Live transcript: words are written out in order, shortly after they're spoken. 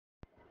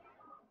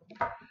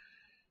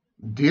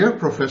Dear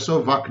Professor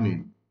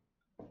Vaknin,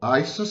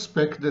 I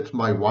suspect that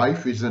my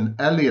wife is an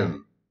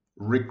alien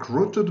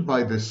recruited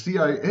by the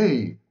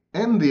CIA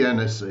and the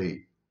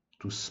NSA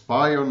to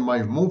spy on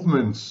my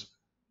movements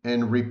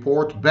and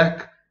report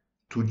back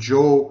to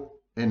Joe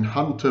and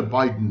Hunter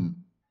Biden.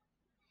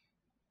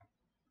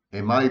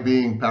 Am I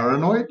being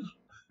paranoid?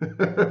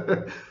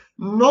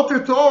 Not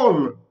at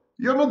all.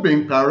 You're not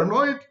being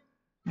paranoid.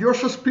 Your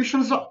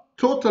suspicions are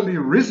totally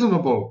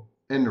reasonable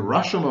and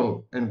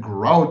rational and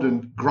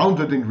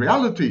grounded in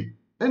reality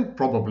and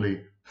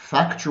probably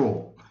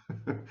factual.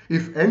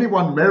 If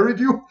anyone married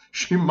you,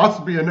 she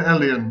must be an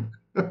alien.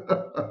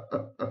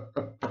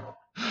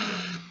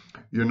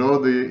 You know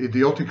the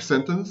idiotic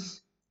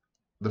sentence?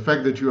 The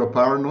fact that you are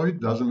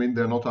paranoid doesn't mean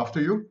they're not after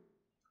you.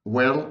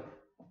 Well,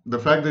 the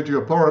fact that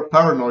you're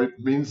paranoid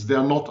means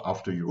they're not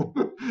after you.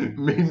 It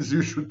means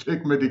you should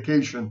take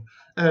medication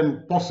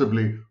and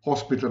possibly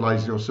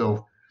hospitalize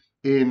yourself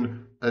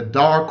in a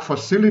dark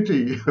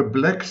facility, a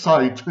black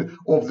site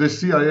of the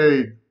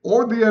CIA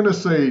or the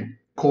NSA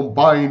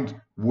combined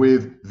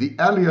with the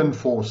alien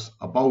force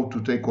about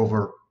to take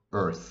over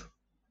Earth.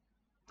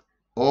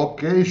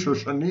 Okay,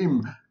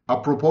 Shoshanim,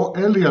 apropos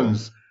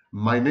aliens,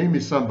 my name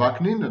is Sam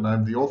Vaknin and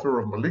I'm the author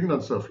of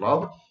Malignant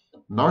Self-Love,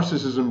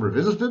 Narcissism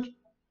Revisited.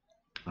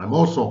 I'm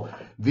also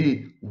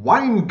the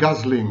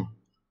wine-guzzling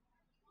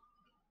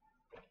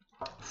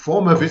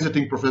former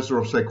visiting professor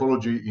of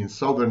psychology in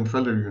Southern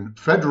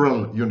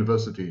Federal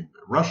University in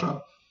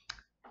Russia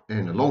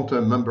and a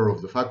long-term member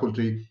of the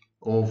faculty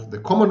of the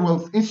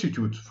Commonwealth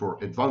Institute for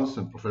Advanced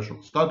and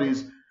Professional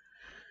Studies,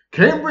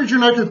 Cambridge,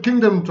 United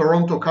Kingdom,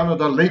 Toronto,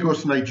 Canada,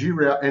 Lagos,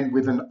 Nigeria, and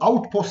with an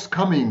outpost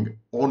coming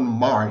on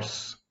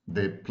Mars,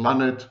 the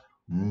planet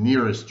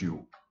nearest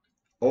you.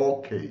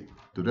 Okay,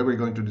 today we're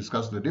going to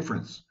discuss the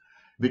difference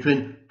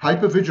between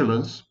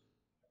hypervigilance,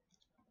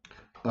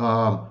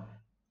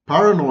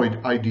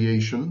 paranoid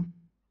ideation,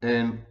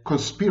 and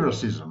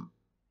conspiracism,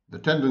 the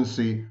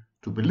tendency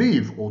to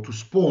believe or to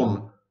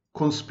spawn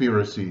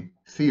conspiracy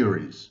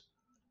theories.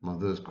 Now,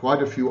 there's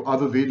quite a few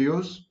other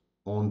videos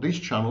on this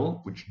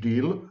channel which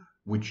deal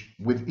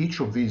with each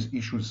of these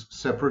issues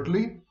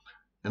separately,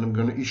 and I'm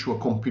going to issue a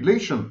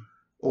compilation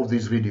of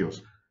these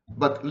videos.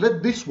 But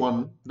let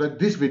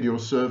this video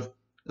serve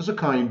as a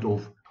kind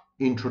of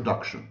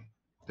introduction.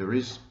 There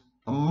is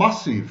a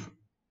massive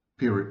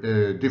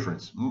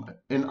difference,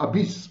 an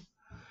abyss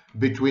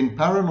between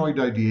paranoid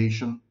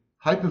ideation,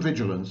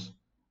 hypervigilance,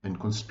 and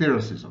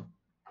conspiracism.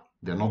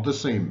 They're not the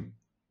same.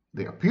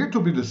 They appear to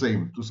be the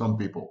same to some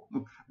people,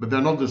 but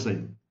they're not the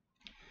same.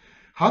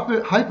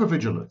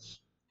 Hypervigilance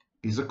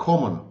is a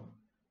common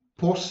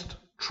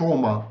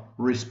post-trauma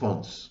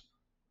response.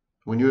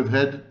 When you have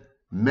had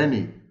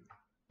many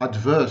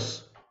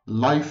adverse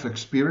life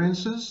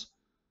experiences,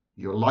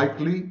 you're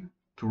likely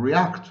to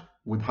react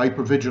with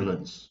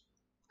hypervigilance.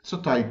 It's a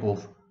type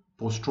of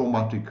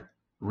post-traumatic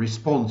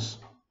response.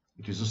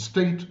 It is a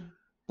state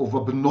of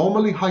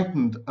abnormally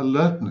heightened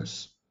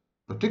alertness,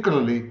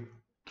 particularly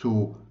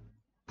to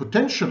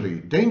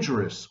potentially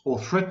dangerous or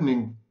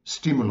threatening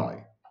stimuli.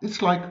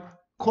 It's like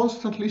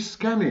constantly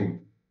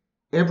scanning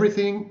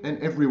everything and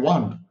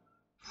everyone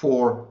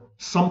for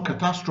some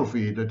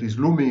catastrophe that is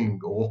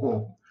looming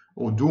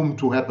or doomed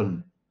to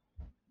happen.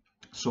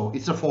 So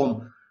it's a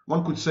form,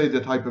 one could say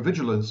that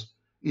hypervigilance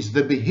is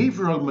the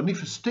behavioral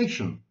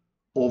manifestation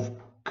of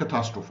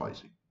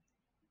catastrophizing.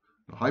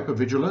 Now,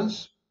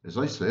 hypervigilance, as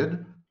I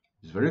said,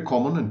 is very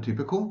common and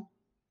typical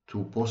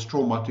to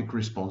post-traumatic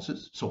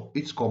responses. So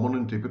it's common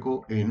and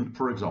typical in,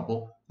 for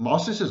example,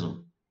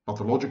 narcissism.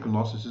 Pathological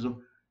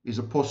narcissism is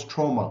a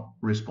post-trauma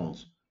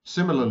response.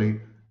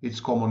 Similarly, it's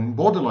common in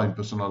borderline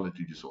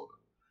personality disorder,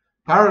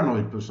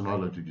 paranoid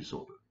personality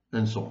disorder,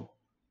 and so on.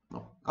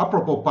 Now,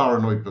 apropos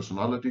paranoid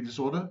personality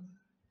disorder,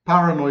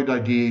 paranoid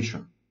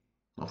ideation.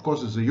 Of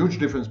course, there's a huge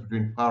difference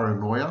between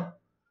paranoia.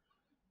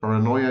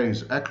 Paranoia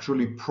is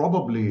actually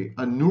probably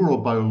a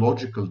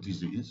neurobiological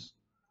disease.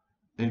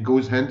 It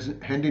goes hand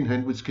in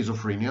hand with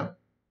schizophrenia.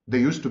 It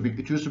used to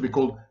be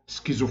called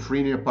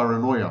schizophrenia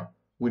paranoia.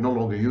 We no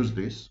longer use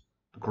this.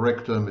 The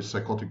correct term is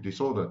psychotic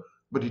disorder,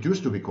 but it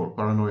used to be called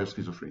paranoia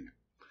schizophrenia.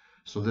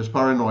 So there's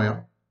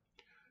paranoia.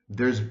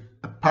 There's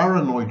a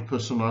paranoid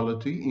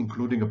personality,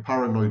 including a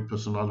paranoid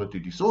personality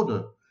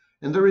disorder,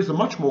 and there is a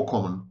much more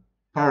common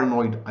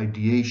paranoid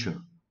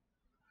ideation.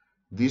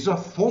 These are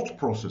thought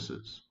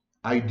processes,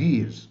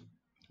 ideas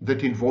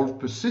that involve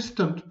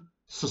persistent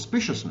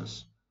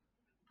suspiciousness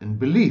and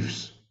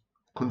beliefs,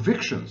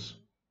 convictions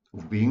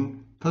of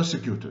being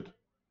persecuted,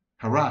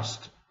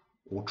 harassed,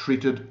 or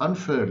treated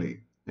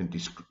unfairly and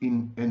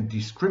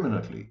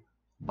indiscriminately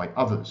by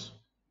others.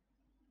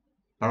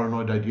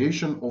 Paranoid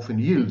ideation often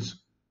yields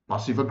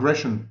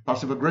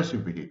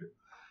passive-aggressive behavior.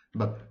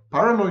 But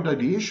paranoid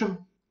ideation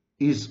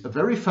is a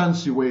very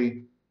fancy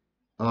way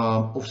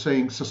of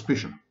saying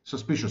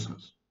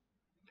suspiciousness.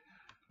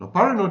 Now,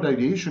 paranoid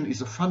ideation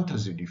is a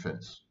fantasy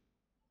defense.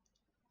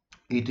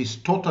 It is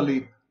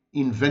totally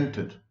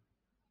invented,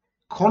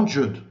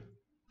 conjured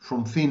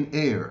from thin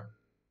air.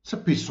 It's a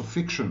piece of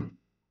fiction.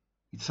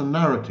 It's a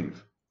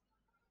narrative.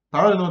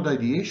 paranoid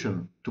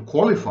ideation, to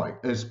qualify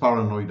as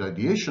paranoid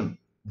ideation,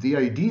 the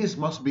ideas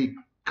must be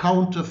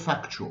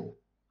counterfactual.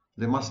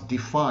 They must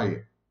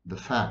defy the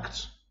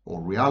facts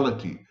or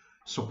reality.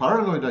 So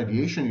paranoid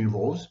ideation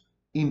involves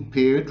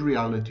impaired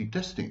reality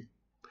testing.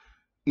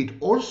 It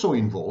also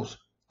involves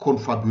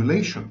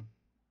confabulation.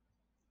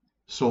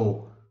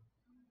 So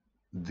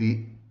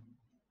the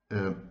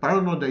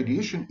paranoid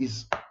ideation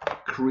is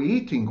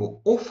creating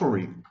or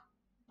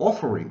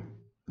offering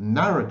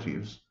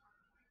narratives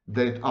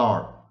that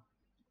are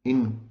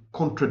in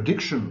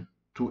contradiction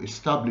to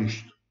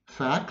established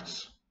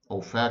facts,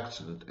 or facts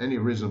that any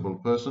reasonable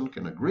person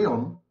can agree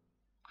on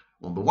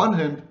the one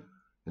hand,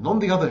 and on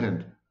the other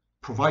hand,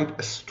 provide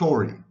a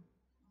story,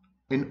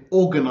 an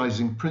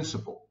organizing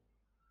principle,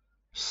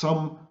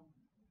 some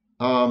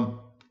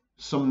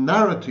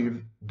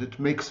narrative that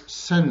makes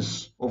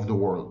sense of the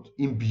world,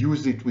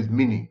 imbues it with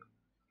meaning.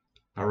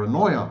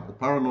 Paranoia or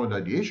paranoid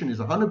ideation is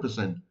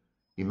 100%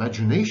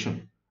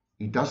 imagination.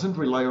 It doesn't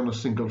rely on a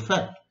single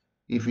fact.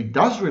 If it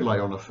does rely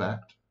on a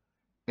fact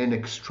and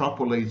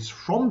extrapolates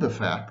from the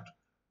fact,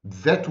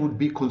 that would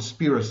be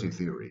conspiracy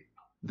theory.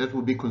 That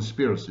would be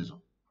conspiracism.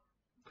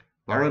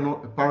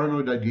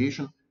 Paranoid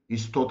ideation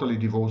is totally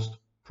divorced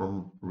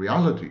from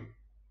reality.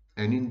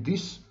 And in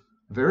this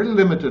very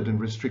limited and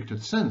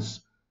restricted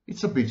sense,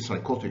 it's a bit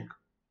psychotic.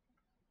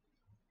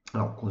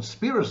 Now,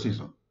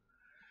 conspiracism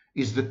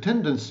is the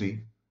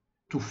tendency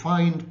to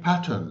find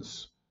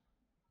patterns,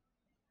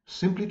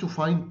 simply to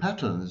find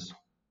patterns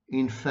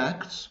in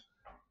facts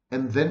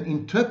and then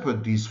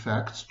interpret these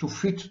facts to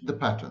fit the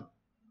pattern.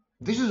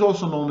 This is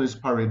also known as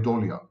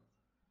pareidolia.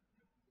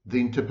 The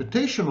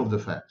interpretation of the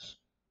facts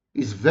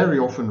is very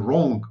often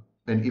wrong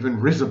and even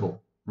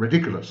risible,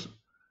 ridiculous,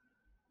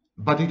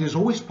 but it is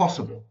always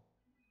possible.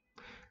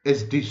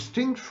 As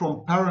distinct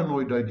from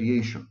paranoid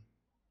ideation,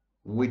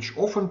 which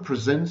often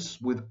presents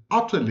with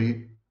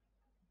utterly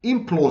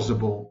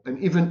implausible and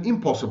even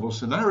impossible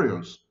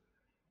scenarios,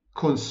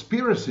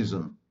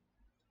 conspiracism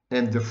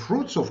and the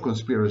fruits of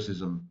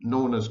conspiracism,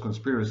 known as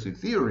conspiracy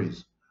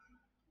theories,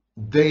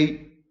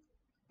 they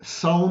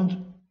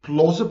sound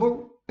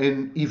plausible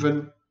and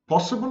even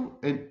possible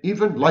and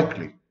even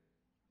likely.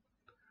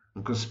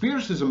 And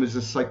conspiracism is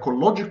a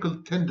psychological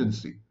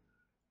tendency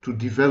to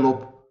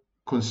develop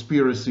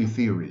conspiracy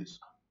theories,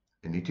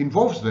 and it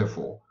involves,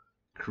 therefore,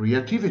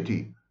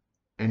 creativity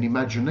and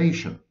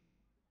imagination.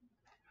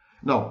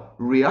 Now,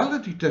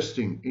 reality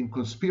testing in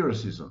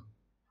conspiracism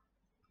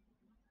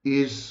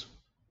is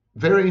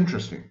very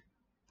interesting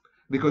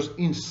because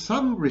in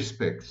some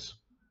respects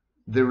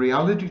the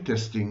reality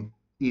testing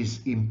is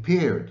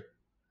impaired.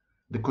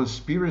 The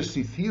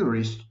conspiracy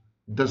theorist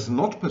does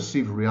not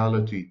perceive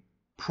reality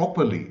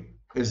properly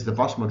as the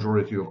vast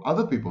majority of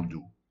other people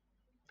do.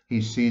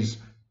 He sees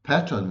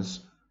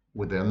patterns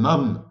where there are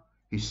none.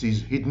 He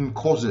sees hidden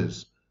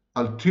causes,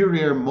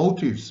 ulterior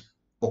motives,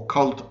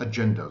 occult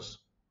agendas.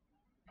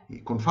 He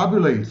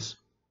confabulates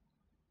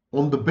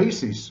on the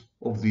basis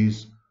of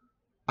these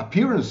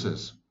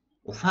appearances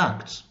or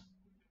facts.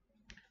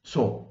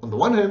 So, on the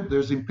one hand,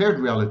 there's impaired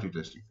reality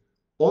testing.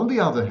 On the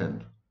other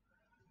hand,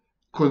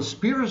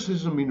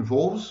 conspiracism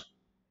involves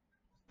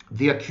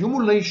the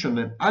accumulation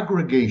and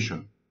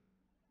aggregation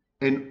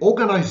and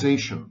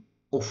organization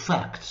of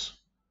facts.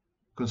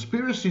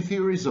 Conspiracy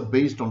theories are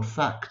based on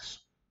facts.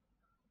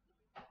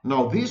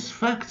 Now, these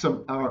facts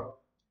are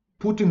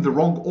put in the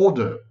wrong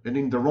order and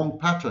in the wrong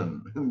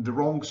pattern, in the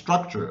wrong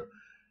structure,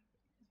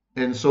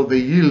 and so they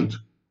yield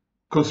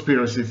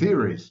conspiracy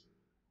theories,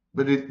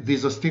 but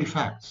these are still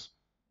facts.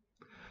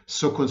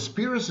 So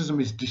conspiracism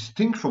is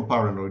distinct from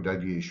paranoid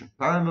ideation.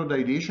 Paranoid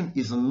ideation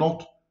is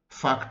not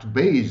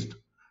fact-based,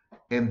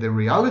 and the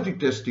reality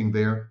testing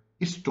there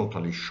is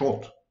totally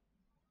short.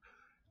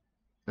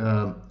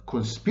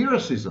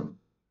 Conspiracism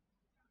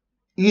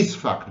is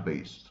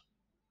fact-based.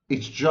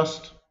 It's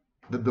just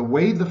that the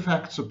way the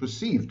facts are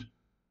perceived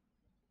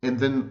and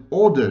then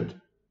ordered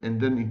and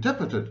then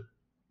interpreted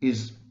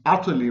is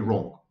utterly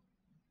wrong.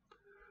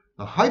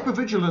 Now,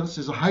 hypervigilance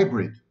is a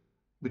hybrid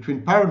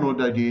between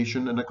paranoid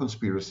ideation and a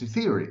conspiracy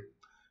theory.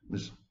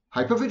 This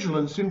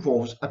hypervigilance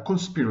involves a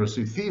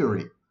conspiracy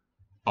theory.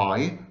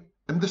 I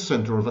am the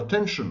center of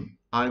attention.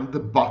 I'm the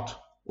butt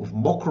of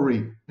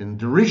mockery and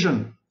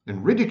derision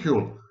and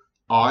ridicule.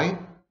 I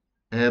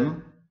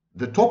am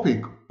the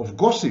topic of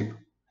gossip.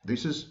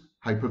 This is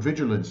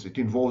hypervigilance. It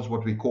involves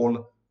what we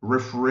call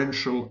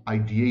referential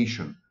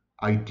ideation,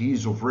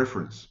 ideas of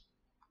reference.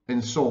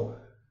 And so,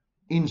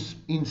 in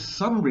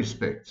some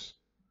respects,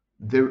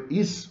 there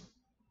is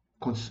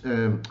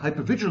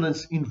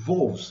hypervigilance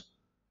involves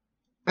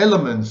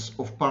elements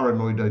of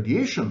paranoid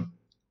ideation,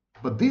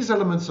 but these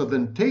elements are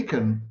then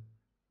taken,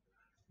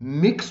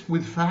 mixed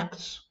with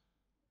facts,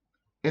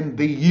 and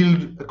they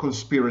yield a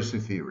conspiracy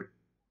theory.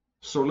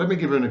 So let me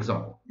give you an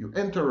example. You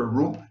enter a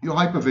room, you're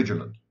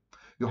hypervigilant.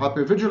 You're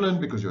hypervigilant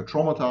because you're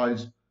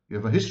traumatized, you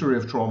have a history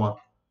of trauma,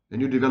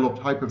 and you developed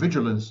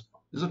hypervigilance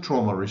as a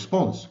trauma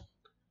response.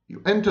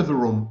 You enter the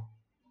room,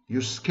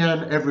 you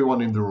scan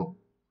everyone in the room.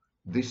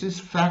 This is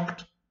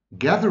fact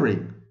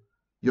gathering.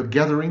 You're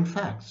gathering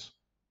facts.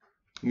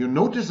 You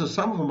notice that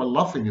some of them are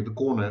laughing at the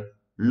corner,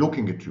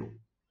 looking at you.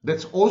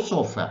 That's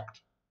also a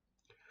fact.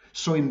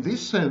 So in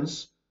this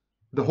sense,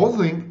 the whole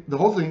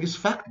thing is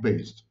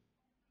fact-based.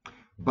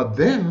 But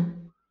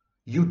then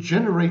you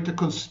generate a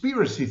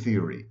conspiracy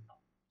theory.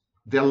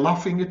 They're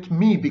laughing at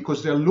me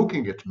because they're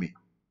looking at me.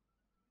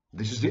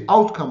 This is the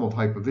outcome of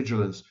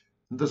hypervigilance.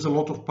 There's a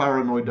lot of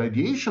paranoid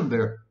ideation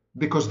there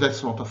because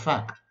that's not a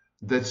fact.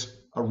 That's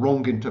a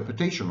wrong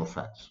interpretation of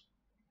facts.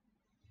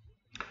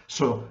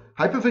 So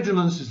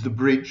hypervigilance is the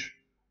bridge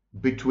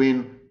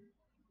between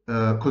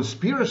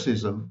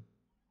conspiracism,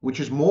 which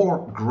is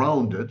more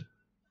grounded,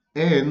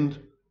 and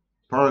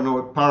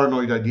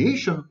paranoid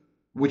ideation,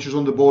 which is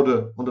on the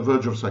border, on the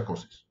verge of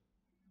psychosis.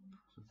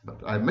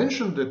 But I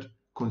mentioned that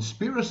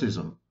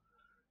conspiracism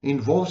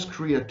involves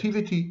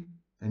creativity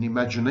and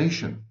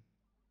imagination.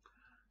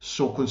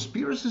 So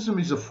conspiracism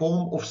is a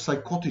form of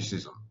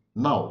psychoticism.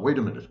 Now, wait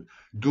a minute.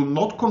 Do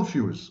not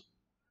confuse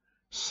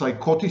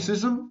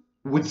psychoticism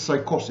with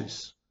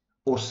psychosis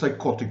or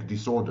psychotic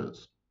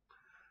disorders.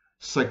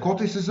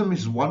 Psychoticism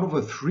is one of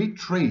the 3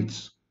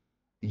 traits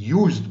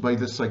used by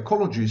the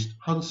psychologist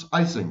Hans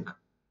Eysenck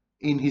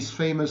in his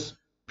famous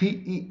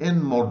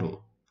PEN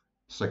model: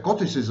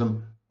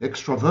 psychoticism,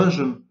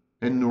 extraversion,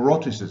 and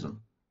neuroticism.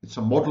 It's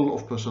a model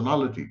of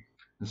personality.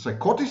 And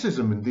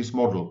psychoticism in this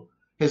model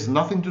has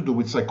nothing to do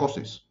with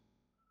psychosis.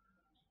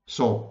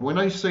 So when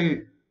I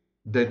say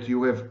that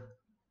you have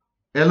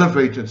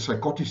elevated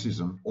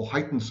psychoticism or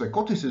heightened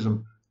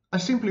psychoticism, I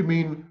simply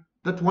mean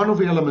that one of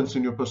the elements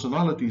in your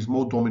personality is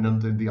more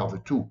dominant than the other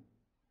 2.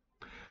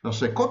 Now,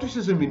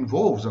 psychoticism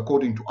involves,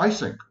 according to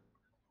Eysenck,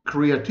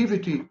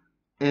 creativity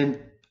and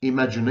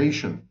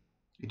imagination.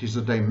 It is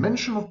a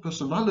dimension of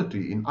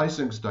personality in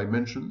Eysenck's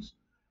dimensions,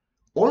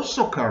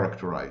 also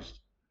characterized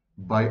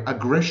by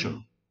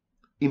aggression,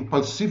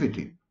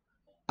 impulsivity,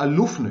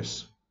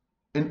 aloofness,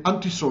 and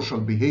antisocial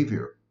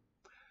behavior.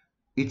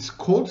 It's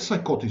called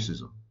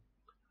psychoticism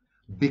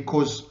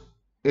because,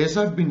 as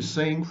I've been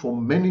saying for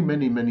many,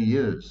 many, many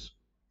years,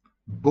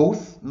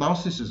 both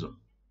narcissism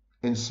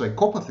and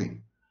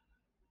psychopathy,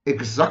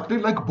 exactly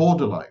like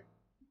borderline,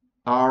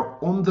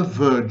 are on the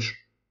verge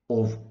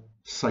of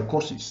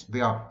psychosis.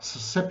 They are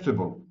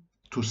susceptible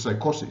to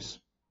psychosis,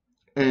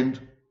 and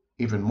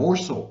even more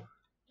so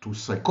to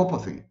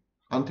psychopathy,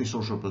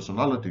 antisocial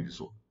personality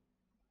disorder.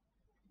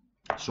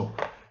 So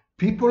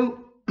people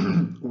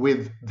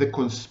with the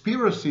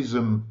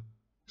conspiracism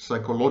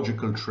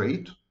psychological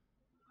trait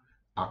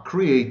are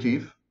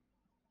creative,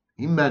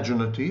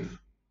 imaginative,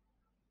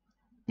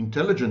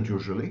 intelligent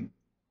usually,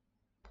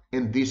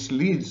 and this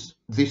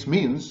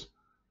means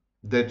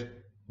that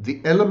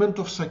the element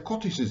of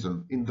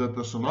psychoticism in their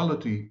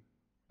personality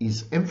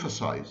is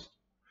emphasized.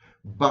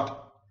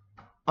 But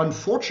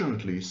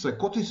unfortunately,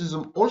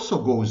 psychoticism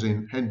also goes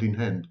hand in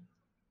hand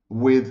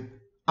with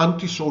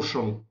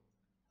antisocial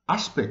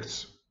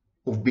aspects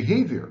of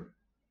behavior,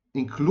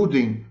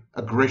 including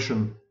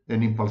aggression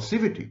and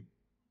impulsivity.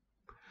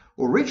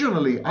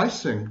 Originally,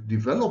 Eysenck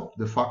developed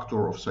the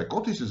factor of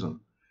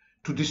psychoticism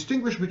to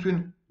distinguish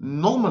between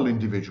normal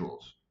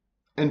individuals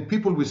and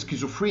people with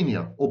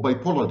schizophrenia or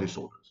bipolar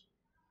disorders.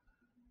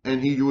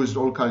 And he used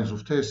all kinds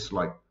of tests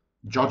like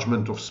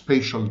judgment of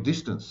spatial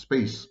distance,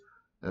 space,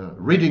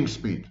 reading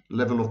speed,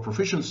 level of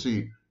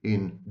proficiency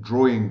in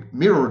drawing,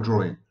 mirror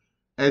drawing,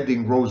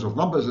 adding rows of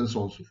numbers, and so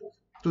on and so forth.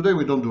 Today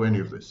we don't do any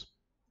of this.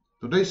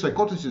 Today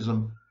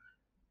psychoticism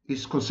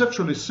is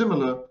conceptually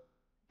similar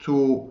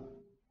to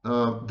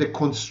the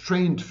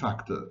constraint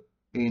factor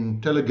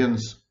in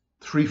Telegen's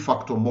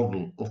 3-factor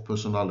model of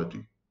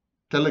personality.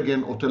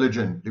 Telegen or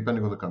Telegen,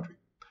 depending on the country.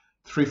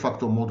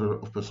 3-factor model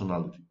of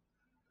personality.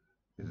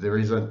 There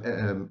is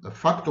a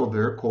factor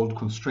there called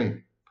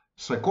constraint.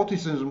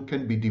 Psychoticism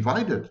can be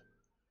divided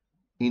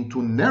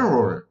into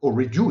narrower or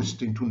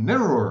reduced into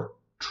narrower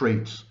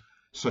traits,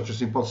 such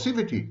as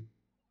impulsivity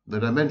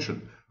that I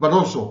mentioned, but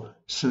also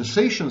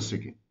sensation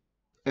seeking,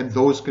 and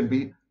those can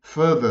be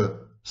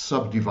further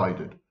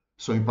subdivided.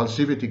 So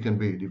impulsivity can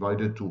be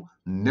divided to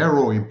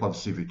narrow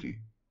impulsivity,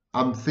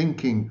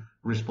 unthinking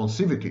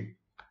responsivity,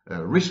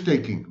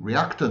 risk-taking,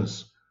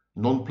 reactance,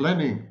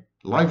 non-planning,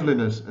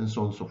 liveliness, and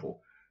so on and so forth.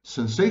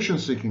 Sensation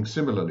seeking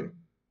similarly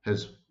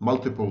has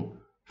multiple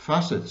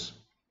facets.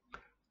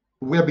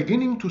 We are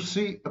beginning to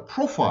see a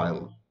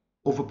profile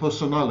of a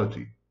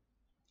personality.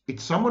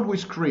 It's someone who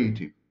is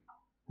creative,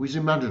 who is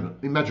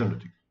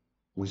imaginative,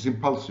 who is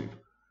impulsive,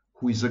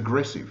 who is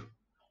aggressive,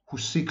 who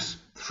seeks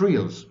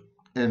thrills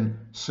and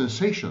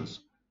sensations,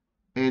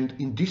 and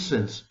in this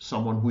sense,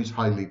 someone who is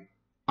highly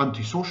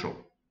antisocial.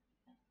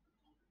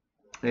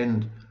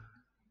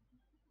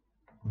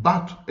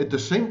 But at the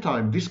same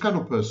time, this kind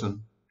of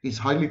person is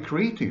highly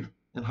creative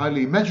and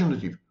highly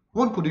imaginative.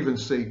 One could even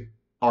say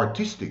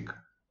artistic.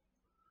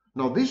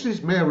 Now this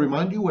is, may I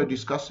remind you, we're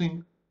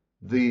discussing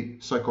the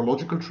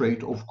psychological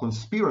trait of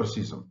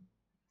conspiracism.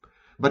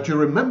 But you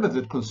remember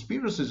that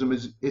conspiracism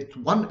is at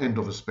one end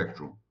of the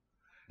spectrum.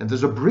 And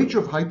there's a bridge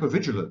of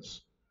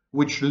hypervigilance,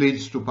 which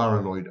leads to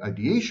paranoid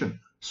ideation.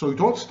 So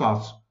it all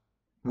starts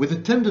with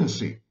a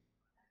tendency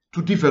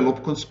to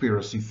develop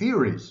conspiracy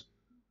theories,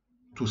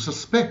 to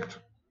suspect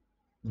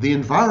the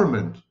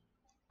environment,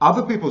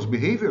 other people's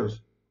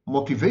behaviors,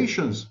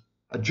 motivations,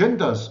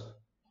 agendas,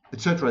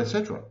 etc.,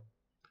 etc.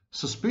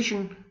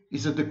 Suspicion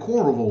is at the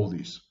core of all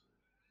this.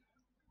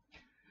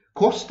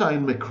 Costa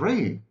and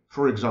McRae,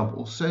 for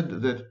example,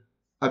 said that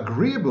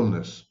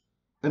agreeableness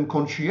and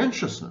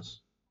conscientiousness,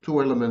 two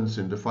elements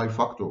in the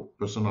five-factor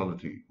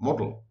personality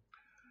model,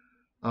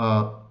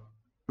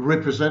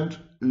 represent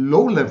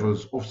low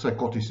levels of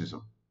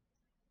psychoticism.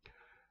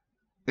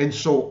 And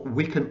so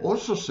we can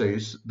also say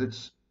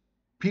that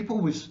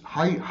people with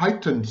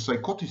heightened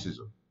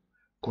psychoticism,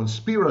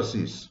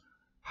 conspiracies,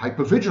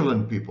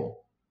 hypervigilant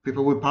people,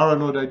 people with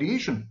paranoid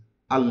ideation,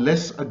 are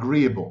less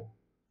agreeable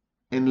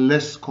and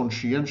less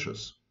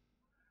conscientious.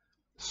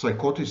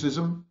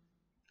 Psychoticism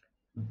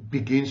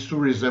begins to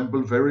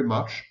resemble very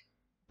much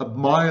a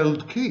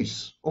mild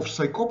case of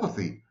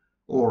psychopathy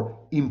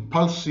or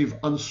impulsive,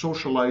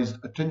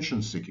 unsocialized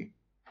attention seeking,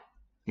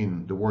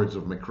 in the words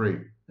of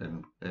McRae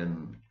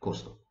and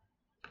Costa.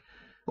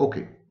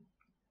 Okay,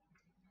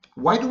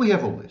 why do we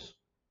have all this?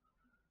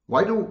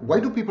 Why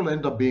do people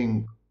end up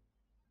being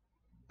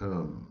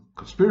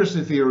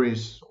conspiracy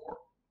theorists or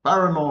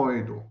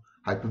paranoid or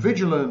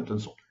hypervigilant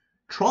and so on?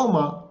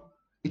 Trauma,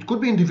 it could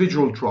be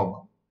individual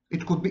trauma,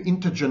 it could be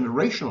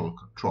intergenerational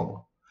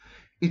trauma,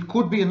 it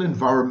could be an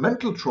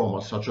environmental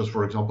trauma, such as,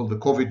 for example, the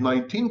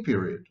COVID-19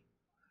 period,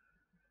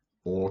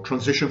 or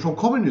transition from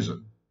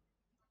communism,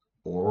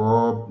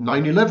 or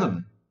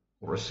 9/11,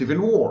 or a civil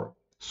war.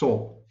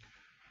 So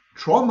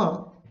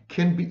trauma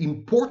can be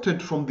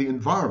imported from the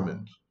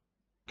environment,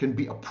 can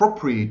be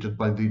appropriated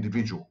by the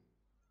individual.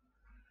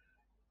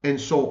 And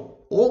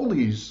so all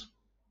these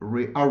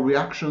are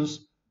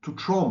reactions to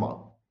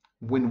trauma.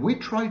 When we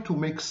try to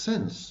make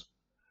sense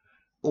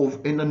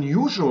of an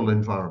unusual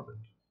environment,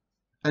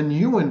 a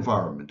new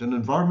environment, an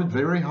environment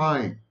very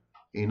high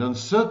in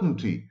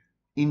uncertainty,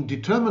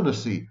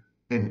 indeterminacy,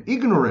 and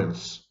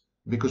ignorance,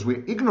 because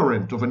we're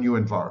ignorant of a new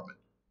environment,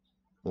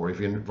 or if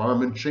the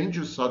environment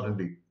changes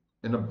suddenly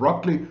and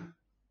abruptly,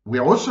 we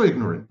are also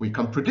ignorant. We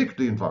can't predict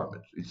the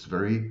environment. It's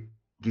very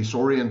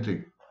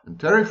disorienting and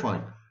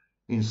terrifying.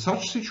 In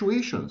such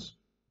situations,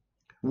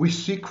 we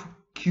seek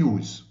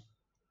cues.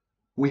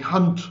 We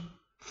hunt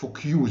for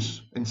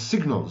cues and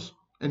signals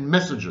and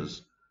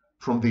messages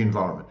from the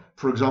environment.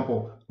 For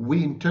example,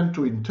 we intend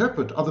to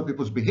interpret other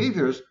people's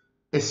behaviors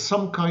as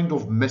some kind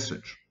of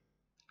message,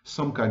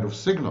 some kind of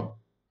signal.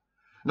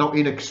 Now,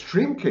 in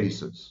extreme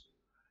cases,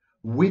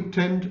 we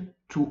tend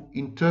to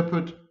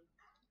interpret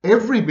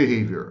every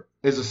behavior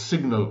as a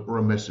signal or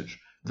a message.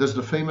 There's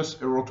the famous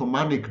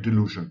erotomanic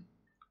delusion,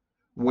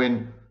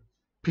 when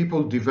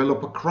people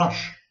develop a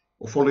crush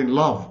or fall in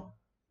love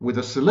with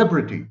a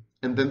celebrity,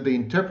 and then they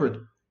interpret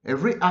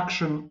every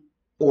action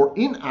or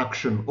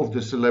inaction of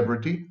the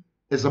celebrity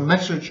as a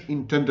message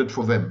intended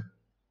for them.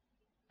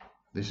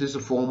 This is a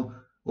form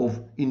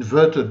of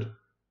inverted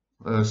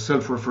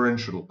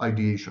self-referential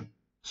ideation.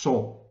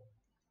 So,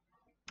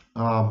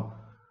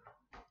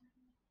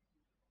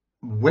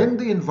 when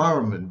the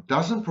environment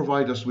doesn't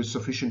provide us with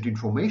sufficient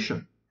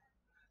information,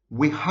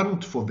 we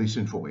hunt for this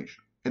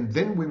information, and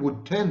then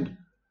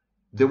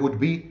there would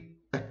be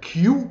a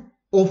cue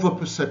over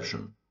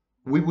perception.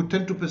 We would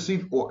tend to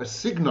perceive, or a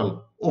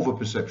signal over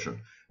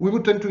perception. We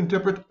would tend to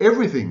interpret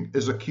everything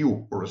as a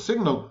cue or a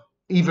signal,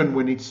 even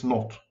when it's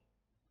not.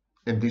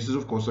 And this is,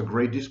 of course, a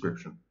great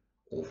description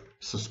of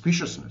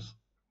suspiciousness.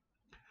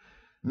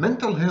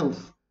 Mental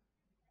health,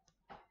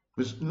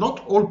 because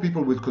not all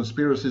people with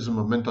conspiracism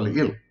are mentally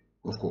ill,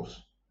 of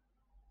course.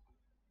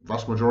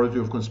 Vast majority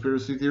of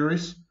conspiracy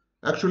theories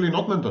actually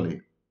not mentally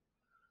ill.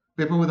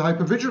 People with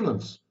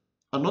hypervigilance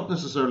are not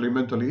necessarily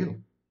mentally ill.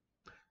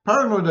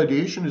 Paranoid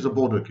ideation is a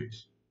border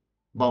case,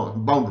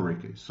 boundary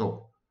case.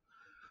 So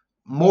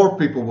more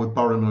people with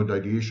paranoid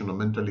ideation are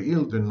mentally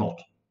ill than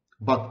not.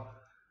 But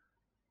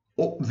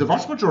the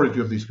vast majority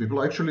of these people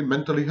are actually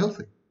mentally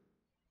healthy.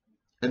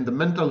 And the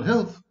mental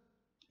health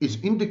is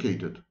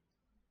indicated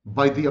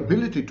by the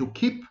ability to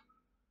keep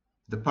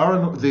the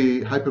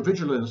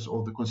hypervigilance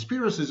or the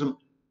conspiracism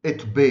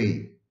at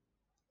bay,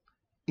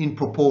 in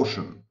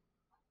proportion,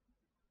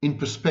 in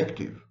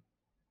perspective.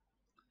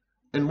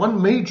 And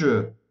one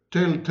major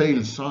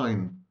telltale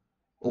sign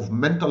of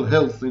mental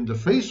health in the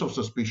face of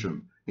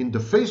suspicion, in the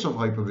face of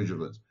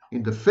hypervigilance,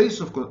 in the face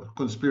of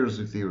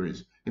conspiracy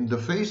theories, in the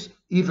face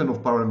even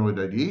of paranoid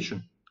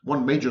ideation,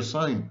 one major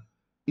sign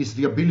is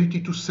the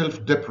ability to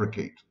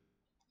self-deprecate,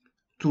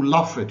 to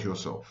laugh at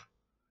yourself,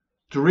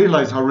 to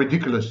realize how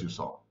ridiculous you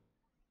are,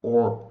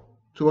 or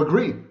to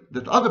agree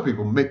that other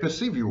people may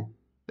perceive you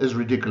as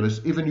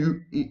ridiculous,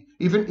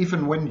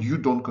 even when you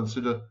don't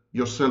consider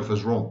yourself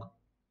as wrong.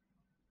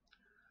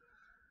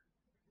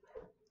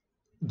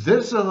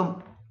 There's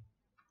a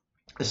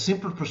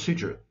simple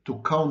procedure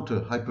to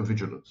counter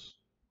hypervigilance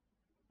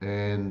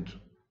and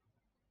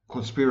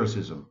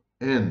conspiracism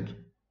and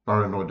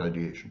paranoid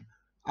ideation.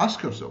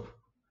 Ask yourself,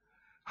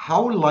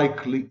 how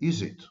likely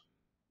is it?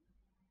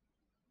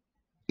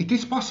 It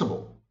is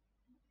possible.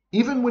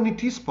 Even when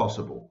it is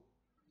possible,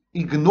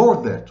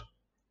 Ignore that.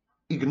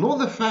 Ignore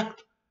the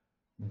fact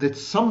that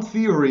some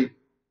theory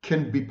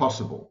can be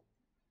possible.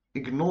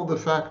 Ignore the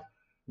fact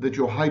that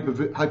your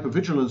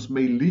hypervigilance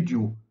may lead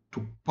you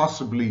to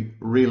possibly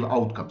real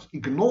outcomes.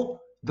 Ignore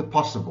the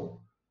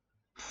possible.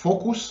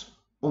 Focus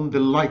on the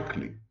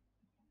likely.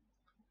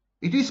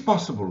 It is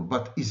possible,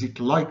 but is it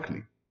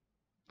likely?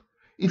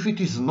 If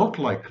it is not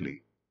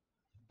likely,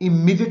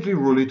 immediately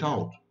rule it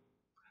out.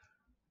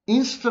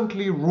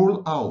 Instantly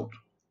rule out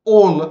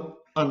all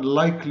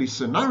unlikely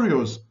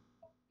scenarios,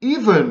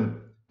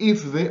 even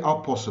if they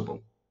are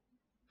possible.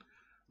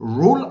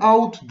 Rule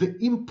out the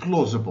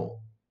implausible.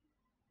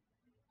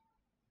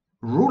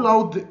 Rule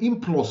out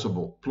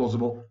the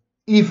plausible,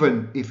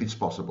 even if it's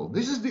possible.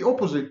 This is the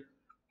opposite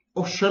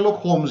of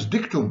Sherlock Holmes'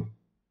 dictum.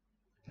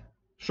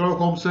 Sherlock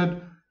Holmes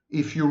said,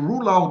 if you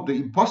rule out the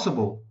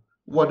impossible,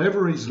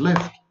 whatever is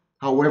left,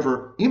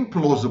 however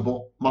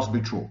implausible, must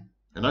be true.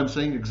 And I'm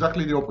saying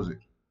exactly the opposite.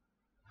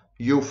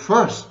 You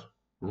first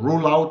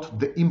rule out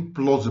the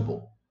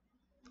implausible.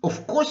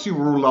 Of course you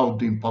rule out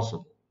the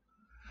impossible.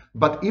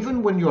 But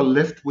even when you're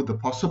left with the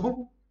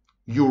possible,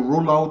 you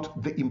rule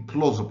out the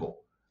implausible,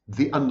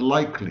 the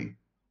unlikely.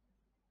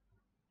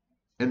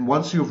 And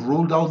once you've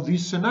ruled out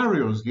these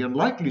scenarios, the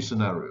unlikely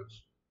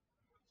scenarios,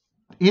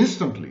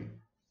 instantly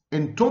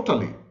and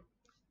totally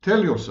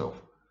tell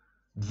yourself,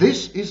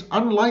 this is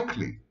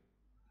unlikely,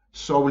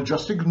 so I will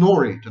just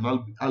ignore it and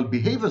I'll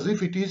behave as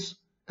if it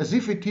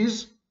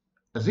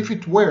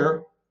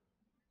were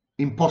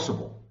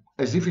impossible,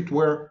 as if it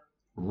were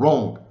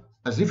wrong,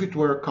 as if it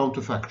were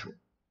counterfactual.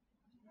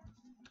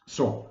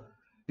 So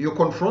you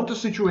confront a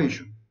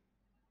situation,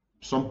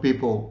 some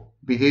people,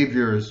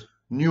 behaviors,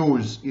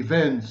 news,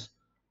 events,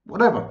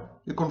 whatever.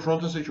 You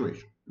confront a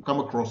situation, you come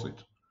across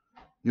it,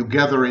 you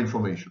gather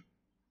information.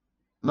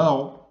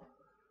 Now,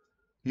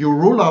 you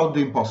rule out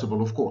the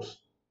impossible, of course,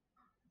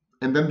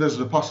 and then there's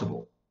the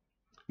possible.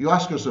 You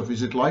ask yourself,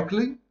 is it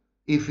likely?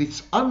 If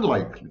it's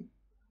unlikely,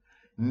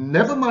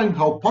 never mind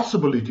how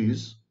possible it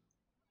is,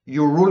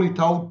 you rule it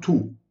out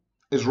too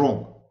as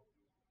wrong.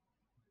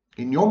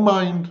 In your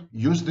mind,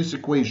 use this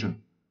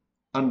equation.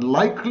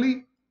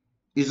 Unlikely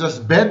is as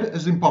bad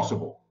as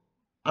impossible.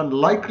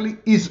 Unlikely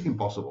is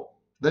impossible.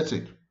 That's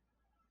it.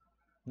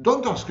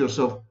 Don't ask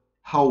yourself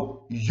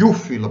how you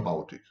feel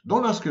about it.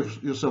 Don't ask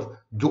yourself,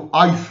 do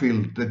I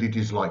feel that it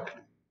is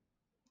likely?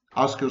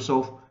 Ask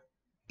yourself,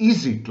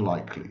 is it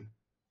likely?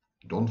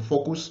 Don't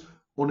focus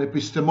on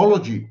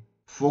epistemology.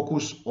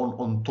 Focus on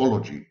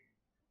ontology.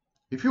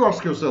 If you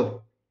ask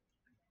yourself,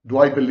 do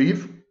I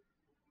believe?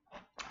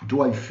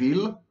 Do I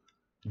feel?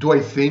 Do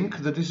I think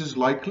that this is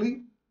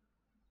likely?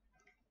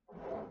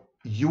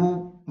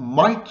 You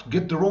might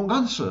get the wrong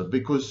answer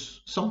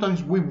because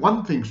sometimes we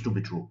want things to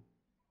be true.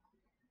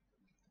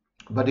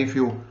 But if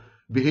you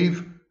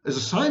behave as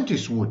a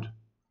scientist would,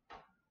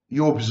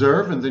 you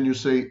observe and then you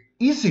say,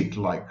 is it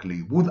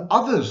likely? Would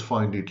others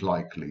find it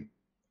likely?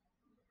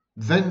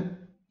 Then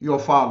you're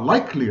far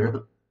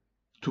likelier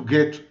to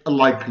get a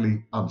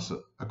likely answer,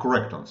 a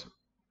correct answer.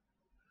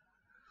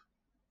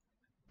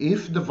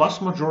 If the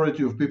vast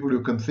majority of people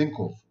you can think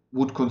of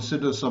would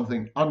consider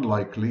something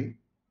unlikely,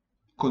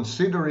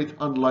 consider it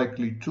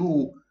unlikely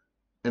too,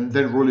 and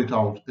then rule it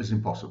out as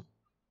impossible.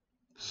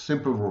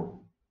 Simple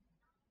rule.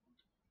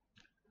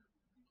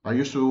 I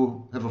used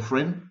to have a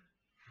friend,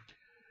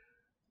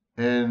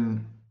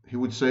 and he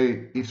would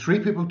say, if 3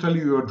 people tell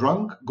you you're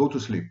drunk, go to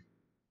sleep.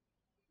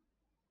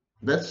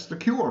 That's the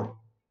cure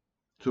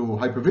to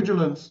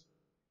hypervigilance,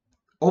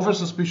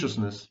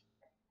 over-suspiciousness,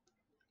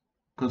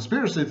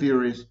 conspiracy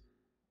theories,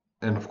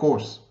 and of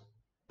course,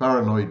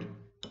 paranoid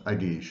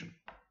ideation.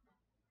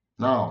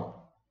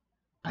 Now,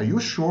 are you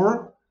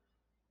sure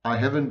I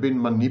haven't been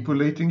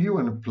manipulating you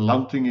and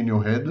planting in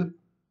your head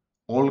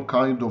all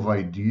kinds of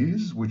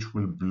ideas which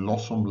will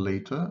blossom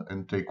later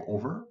and take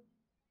over?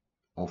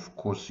 Of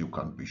course you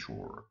can't be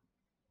sure,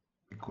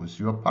 because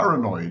you are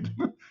paranoid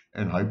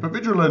and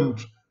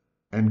hypervigilant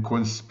and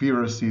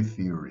conspiracy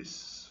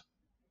theorists.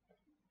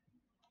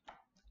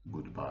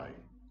 Goodbye.